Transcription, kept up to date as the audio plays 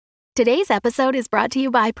Today's episode is brought to you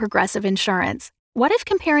by Progressive Insurance. What if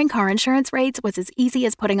comparing car insurance rates was as easy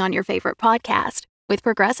as putting on your favorite podcast? With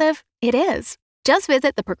Progressive, it is. Just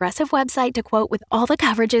visit the Progressive website to quote with all the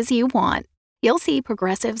coverages you want. You'll see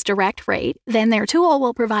Progressive's direct rate, then their tool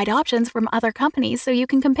will provide options from other companies so you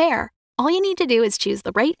can compare. All you need to do is choose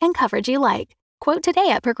the rate and coverage you like. Quote today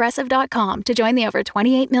at Progressive.com to join the over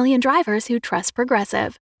 28 million drivers who trust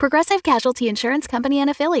Progressive. Progressive Casualty Insurance Company and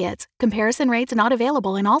Affiliates. Comparison rates not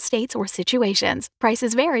available in all states or situations.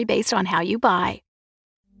 Prices vary based on how you buy.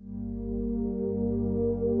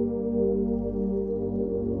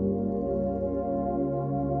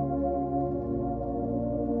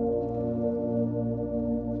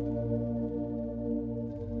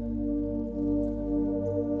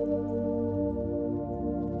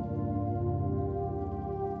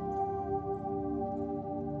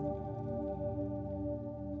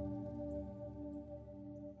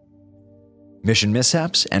 Mission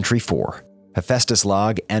Mishaps, Entry 4. Hephaestus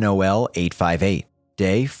Log NOL 858,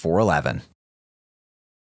 Day 411.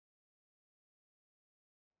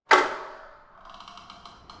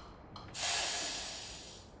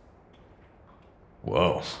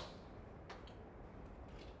 Whoa.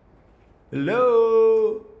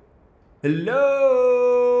 Hello?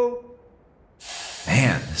 Hello?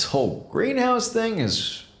 Man, this whole greenhouse thing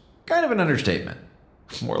is kind of an understatement.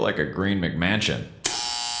 More like a green McMansion.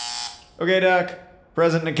 Okay, Doc.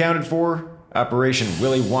 Present and accounted for. Operation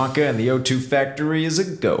Willy Wonka and the O2 factory is a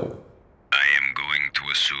go. I am going to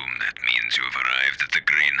assume that means you have arrived at the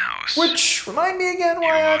greenhouse. Which, remind me again You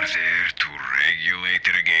why are there to regulate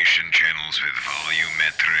irrigation channels with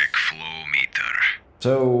volumetric flow meter.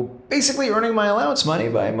 So, basically earning my allowance money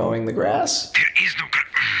by mowing the grass? There is no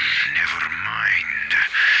never mind.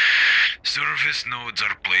 Surface nodes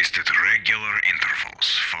are placed at regular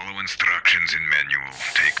intervals. Follow instructions in manual.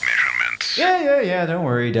 Take measurements. Yeah, don't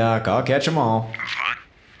worry, Doc. I'll catch them all. What?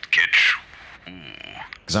 Catch who?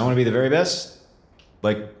 Because I want to be the very best?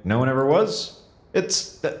 Like no one ever was?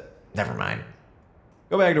 Never mind.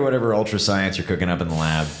 Go back to whatever ultra science you're cooking up in the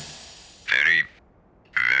lab. Very well.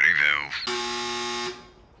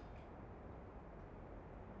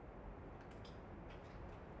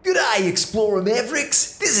 G'day, Explorer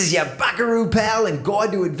Mavericks. This is your buckaroo pal and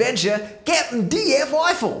guide to adventure, Captain D.F.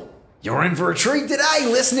 Eiffel. You're in for a treat today,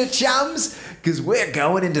 listener chums, because we're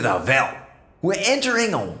going into the Veldt. We're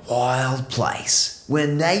entering a wild place where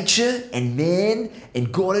nature and man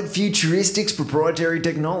and guided futuristics proprietary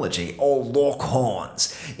technology all lock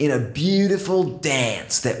horns in a beautiful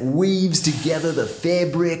dance that weaves together the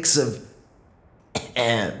fabrics of...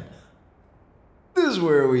 This is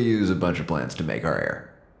where we use a bunch of plants to make our air.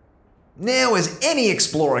 Now, as any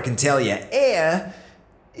explorer can tell you, air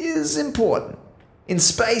is important. In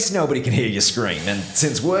space, nobody can hear you scream, and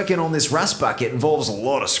since working on this rust bucket involves a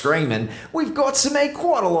lot of screaming, we've got to make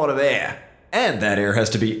quite a lot of air. And that air has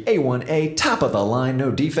to be A1A, top of the line,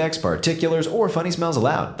 no defects, particulars, or funny smells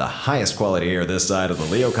allowed. The highest quality air this side of the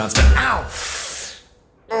Leo constant. Ow!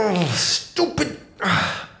 Oh, stupid.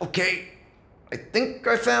 Okay, I think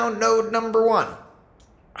I found node number 1.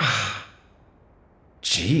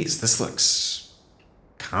 Jeez, this looks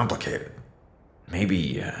complicated.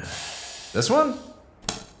 Maybe, this one?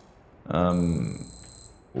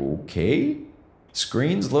 Okay.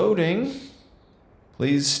 Screen's loading.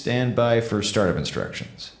 Please stand by for startup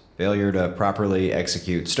instructions. Failure to properly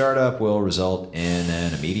execute startup will result in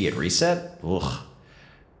an immediate reset? Ugh.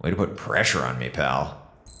 Way to put pressure on me, pal.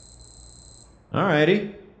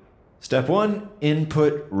 Alrighty. Step 1,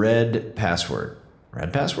 input red password.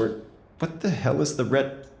 Red password? What the hell is the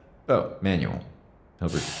red... Oh, manual.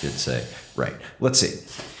 Hilbert did say. Right. Let's see.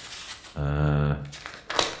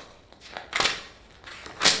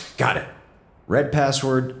 Got it. Red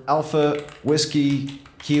password, Alpha, Whiskey,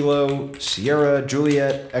 Kilo, Sierra,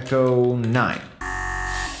 Juliet, Echo, 9.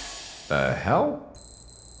 The hell?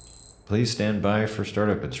 Please stand by for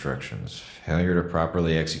startup instructions. Failure to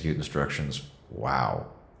properly execute instructions.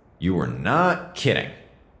 Wow. You were not kidding.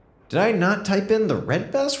 Did I not type in the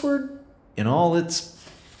red password? In all its...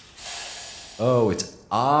 Oh, it's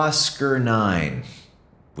Oscar 9.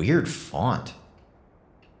 Weird font.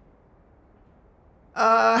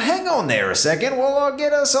 Hang on there a second while I'll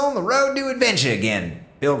get us on the road to adventure again,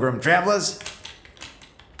 pilgrim travelers.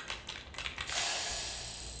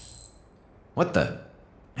 What the?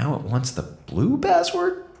 Now it wants the blue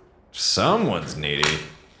password? Someone's needy.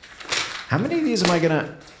 How many of these am I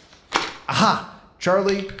gonna... Aha!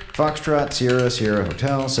 Charlie, Foxtrot, Sierra, Sierra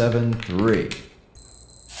Hotel, 7-3.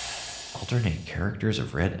 Alternate characters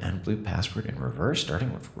of red and blue password in reverse,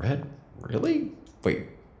 starting with red. Really? Wait,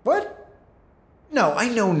 what? No, I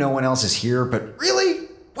know no one else is here, but really?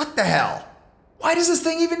 What the the hell? Why does this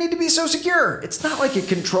thing even need to be so secure? It's not like it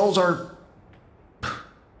controls our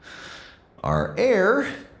air.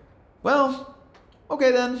 Well,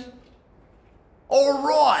 okay then. All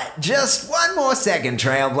right, just one more second,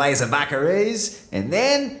 Trailblazer buckaroos, and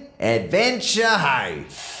then adventure ho.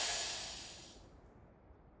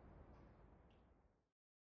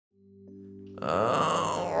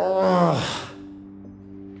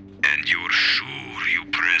 And you're sure you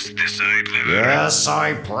pressed the side lever? Yes,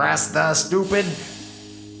 I pressed the stupid...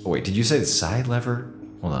 Oh, wait, did you say the side lever?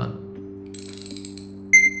 Hold on.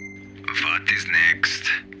 What is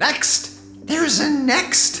next? Next! There's a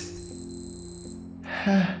next!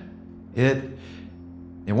 It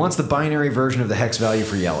wants the binary version of the hex value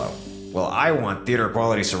for yellow. Well, I want theater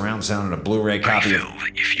quality surround sound and a Blu-ray copy of...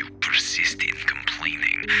 If you persist in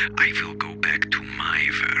complaining, I will go back to my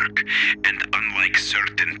work. And unlike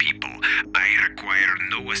certain people, I require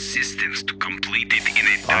no assistance to complete it in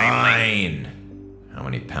a timely... Fine. How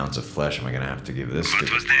many pounds of flesh am I gonna have to give this What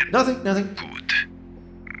to? was that? Nothing. Good.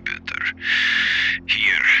 Better.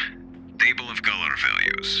 Here. Table of color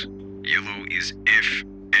values. Yellow is F,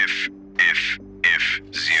 F, F, F,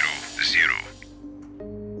 0, 0.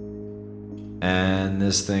 And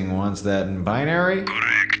this thing wants that in binary?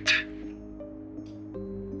 Correct.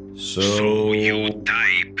 So you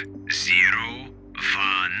type 0,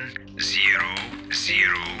 1, 0,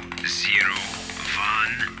 0, 0,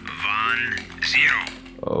 1, 1, 0.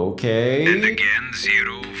 Okay. And again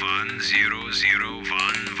 0, 1, 0, 0, 1,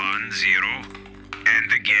 1, 0.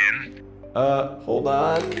 And again. Hold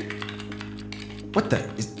on. What the?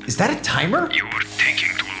 Is that a timer? You are taking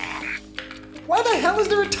too long. Why the hell is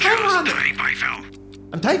there a timer on Just there? type, I fell.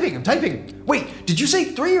 I'm typing. Wait, did you say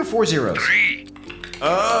 3 or 4 zeros? 3.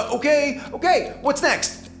 Okay. What's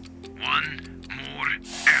next? 1 more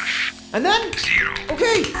F. And then? 0.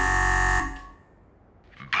 Okay.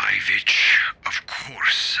 By which, of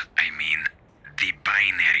course, I mean the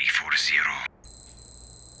binary for 0.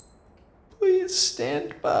 Please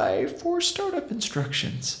stand by for startup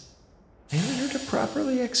instructions. Failure to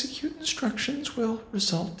properly execute instructions will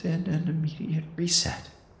result in an immediate reset.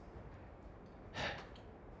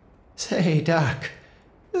 Say, Doc,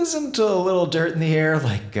 isn't a little dirt in the air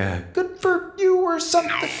like good for you or something?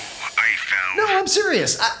 No, I fell. No, I'm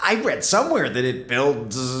serious. I read somewhere that it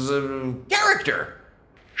builds character.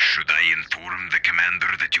 Should I inform the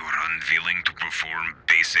commander that you are unwilling to perform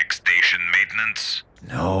basic station maintenance?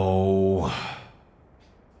 No.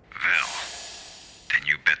 Well, then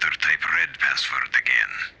you better type red password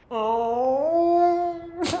again. Oh.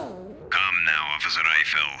 Come now, Officer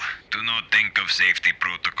Eiffel. Do not think of safety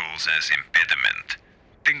protocols as impediment.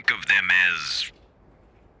 Think of them as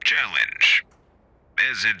challenge,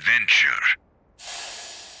 as adventure.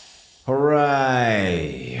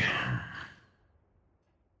 Hooray.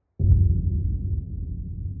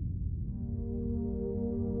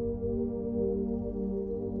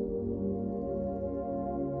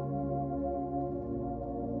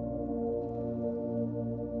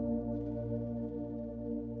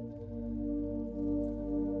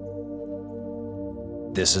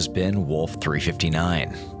 This has been Wolf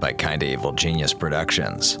 359 by Kinda Evil Genius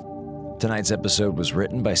Productions. Tonight's episode was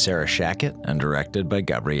written by Sarah Shackett and directed by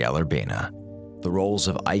Gabrielle Urbina. The roles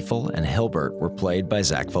of Eiffel and Hilbert were played by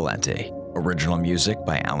Zach Valenti. Original music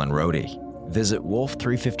by Alan Rohde. Visit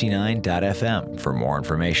wolf359.fm for more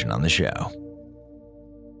information on the show.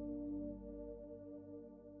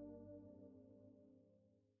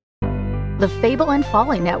 The Fable and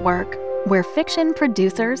Folly Network, where fiction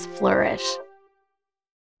producers flourish.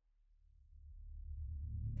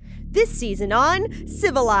 This season on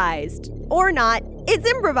Civilized. Or not, it's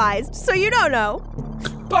improvised, so you don't know.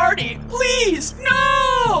 Barty, please,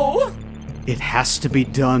 no! It has to be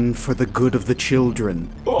done for the good of the children.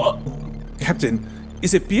 Captain,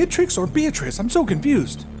 is it Beatrix or Beatrice? I'm so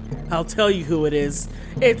confused. I'll tell you who it is.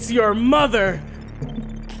 It's your mother!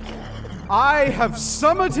 I have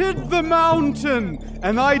summited the mountain,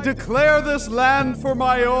 and I declare this land for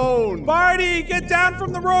my own. Barty, get down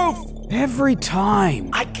from the roof! Every time.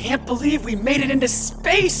 I can't believe we made it into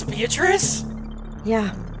space, Beatrice!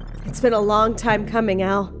 Yeah, it's been a long time coming,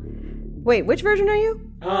 Al. Wait, which version are you?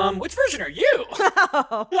 Which version are you?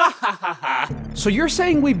 So you're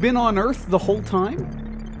saying we've been on Earth the whole time?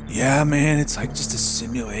 Yeah, man, it's like just a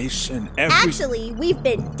simulation. Actually, we've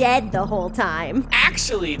been dead the whole time.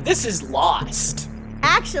 Actually, this is Lost.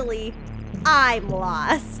 Actually, I'm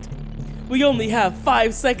lost. We only have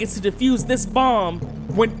 5 seconds to defuse this bomb.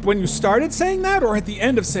 When you started saying that, or at the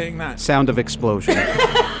end of saying that? Sound of explosion.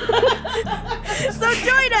 So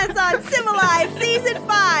join us on Civilized Season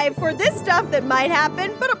 5 for this stuff that might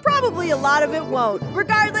happen, but probably a lot of it won't.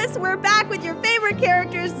 Regardless, we're back with your favorite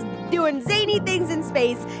characters doing zany things in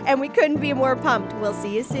space, and we couldn't be more pumped. We'll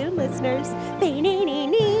see you soon, listeners.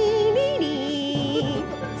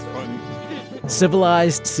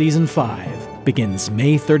 Civilized Season 5 begins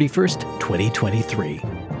May 31st, 2023.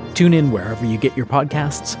 Tune in wherever you get your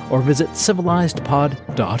podcasts or visit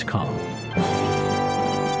civilizedpod.com.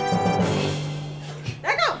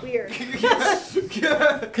 That got weird.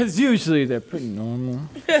 Because usually they're pretty normal.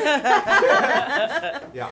 Yeah.